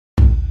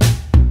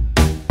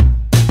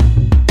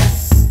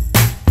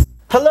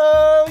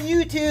Hello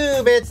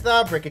YouTube, it's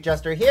the Brick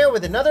Adjuster here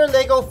with another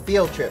LEGO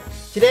field trip.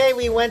 Today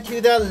we went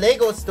to the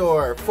LEGO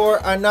store for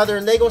another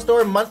LEGO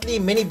store monthly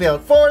mini build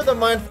for the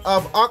month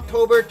of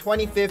October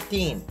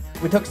 2015.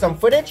 We took some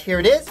footage, here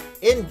it is,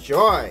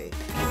 enjoy!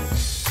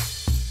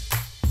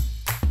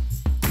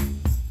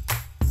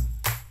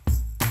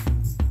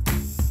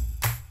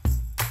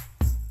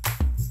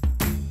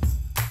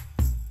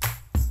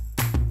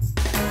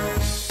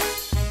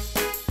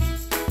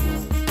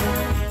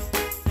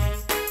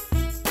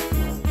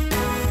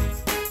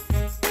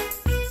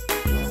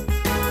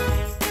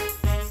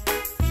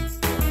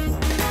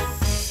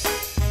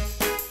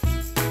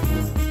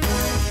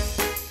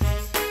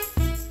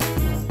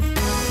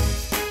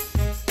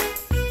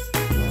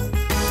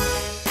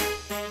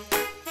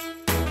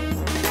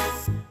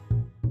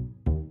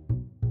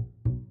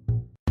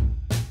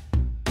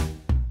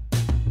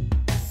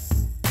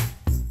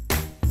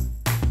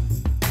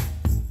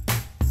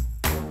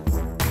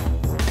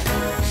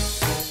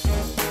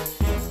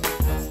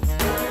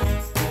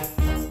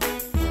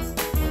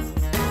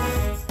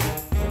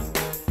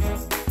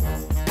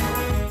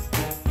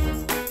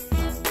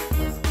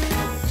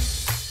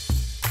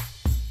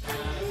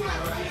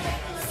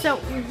 So,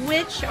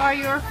 which are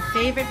your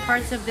favorite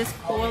parts of this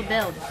cool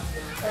build?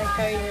 I like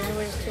how yours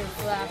was too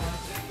flap.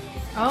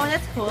 Oh,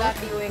 that's cool.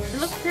 Flappy wings. It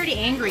looks pretty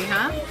angry,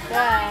 huh?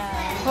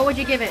 Yeah. What would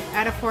you give it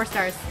out of 4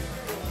 stars?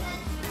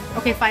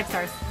 Okay, 5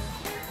 stars.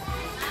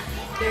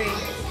 3.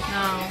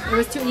 No. It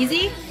was too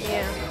easy?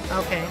 Yeah.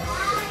 Okay.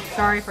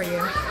 Sorry for you.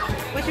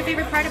 What's your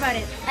favorite part about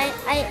it?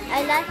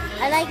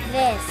 I like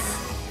this.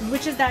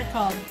 Which is that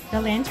called?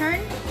 The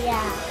lantern?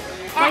 Yeah.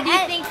 Why do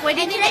you think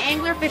the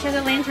anglerfish has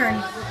a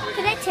lantern?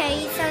 Can I tell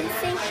you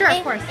something? Sure,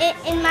 of course.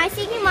 In My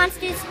Secret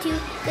Monsters 2,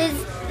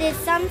 there's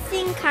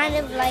something kind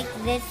of like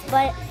this,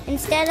 but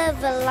instead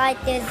of a light,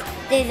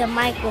 there's a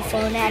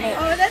microphone at it.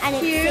 Oh, that's and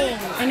cute. It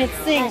sings. And it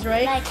sings,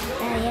 right? Like,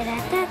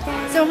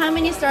 da. So how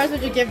many stars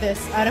would you give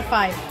this out of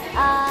 5?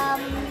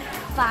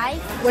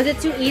 5. Was it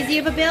too easy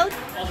of a build?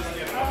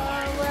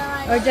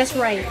 Well, Or just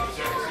right?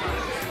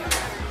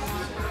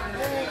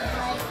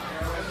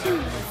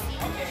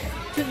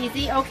 Too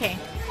easy? Okay.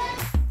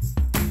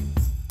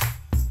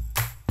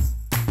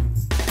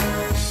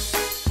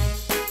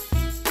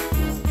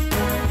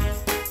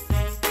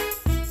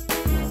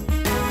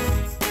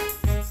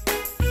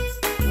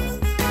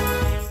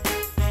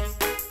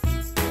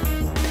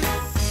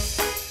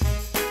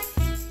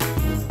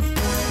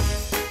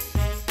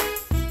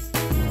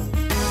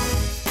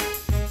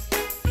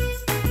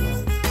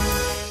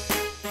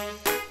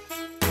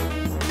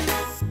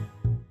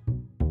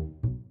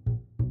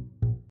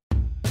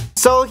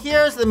 So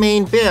here's the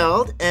main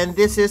build, and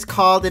this is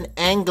called an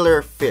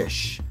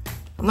anglerfish.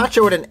 I'm not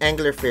sure what an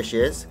anglerfish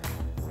is,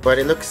 but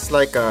it looks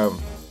like a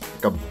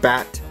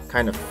bat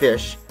kind of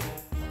fish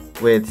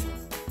with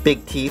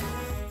big teeth,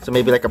 so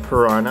maybe like a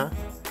piranha.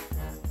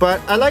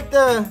 But I like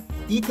the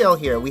detail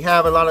here. We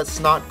have a lot of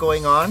snot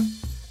going on,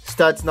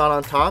 studs not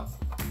on top,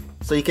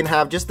 so you can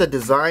have just the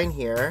design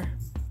here,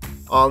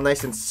 all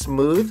nice and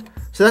smooth.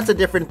 So that's a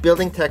different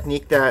building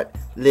technique that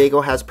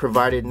LEGO has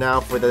provided now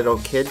for the little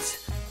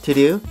kids to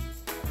do.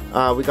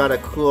 We got a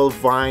cool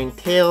vine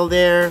tail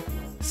there,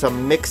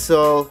 some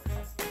Mixel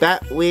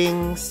bat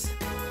wings,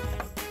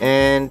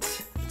 and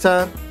it's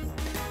a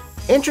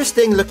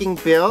interesting looking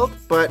build,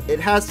 but it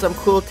has some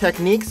cool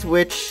techniques,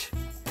 which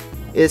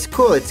is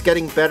cool. It's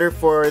getting better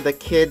for the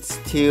kids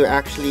to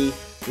actually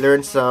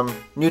learn some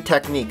new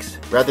techniques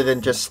rather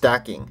than just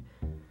stacking.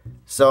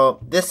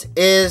 So this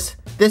is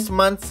this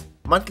month's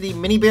monthly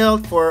mini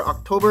build for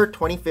October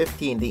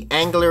 2015, the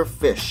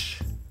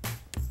anglerfish.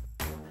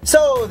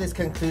 So this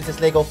concludes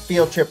this LEGO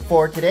field trip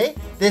for today.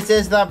 This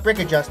is the Brick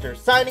Adjuster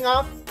signing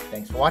off.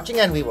 Thanks for watching,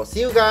 and we will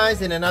see you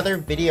guys in another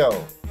video.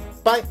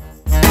 Bye!